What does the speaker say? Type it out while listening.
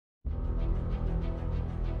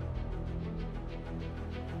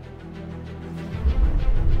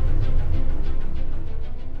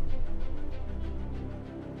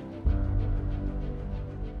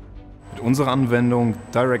Unsere Anwendung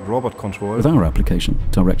Direct Robot Control. With our application,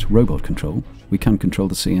 Direct Robot Control, we can control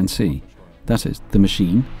the CNC, that is, the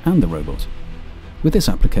machine and the robot. With this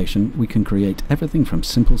application, we can create everything from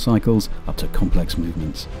simple cycles up to complex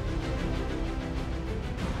movements.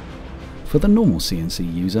 For the normal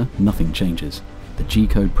CNC user, nothing changes. The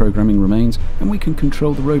G-code programming remains, and we can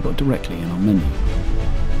control the robot directly in our menu.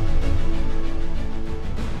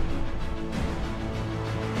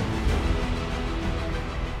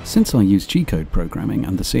 Since I use G-code programming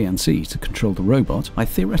and the CNC to control the robot, I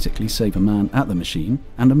theoretically save a man at the machine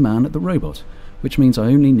and a man at the robot, which means I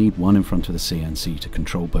only need one in front of the CNC to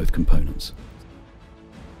control both components.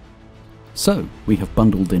 So, we have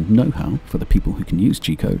bundled in know-how for the people who can use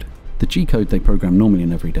G-code. The G-code they program normally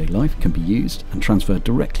in everyday life can be used and transferred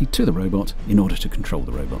directly to the robot in order to control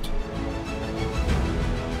the robot.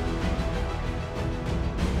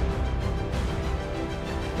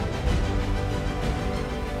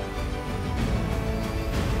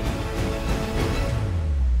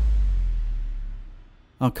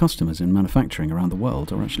 Our customers in manufacturing around the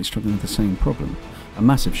world are actually struggling with the same problem, a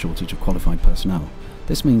massive shortage of qualified personnel.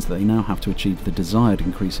 This means that they now have to achieve the desired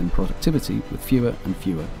increase in productivity with fewer and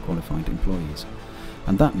fewer qualified employees.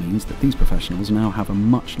 And that means that these professionals now have a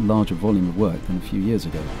much larger volume of work than a few years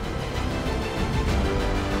ago.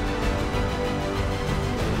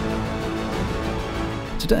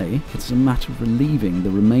 Today, it's a matter of relieving the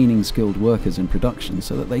remaining skilled workers in production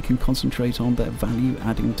so that they can concentrate on their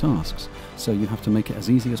value-adding tasks. So you have to make it as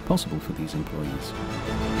easy as possible for these employees.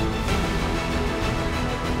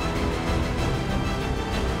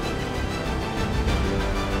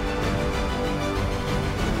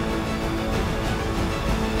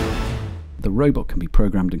 The robot can be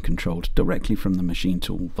programmed and controlled directly from the machine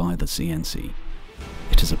tool via the CNC.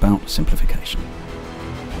 It is about simplification.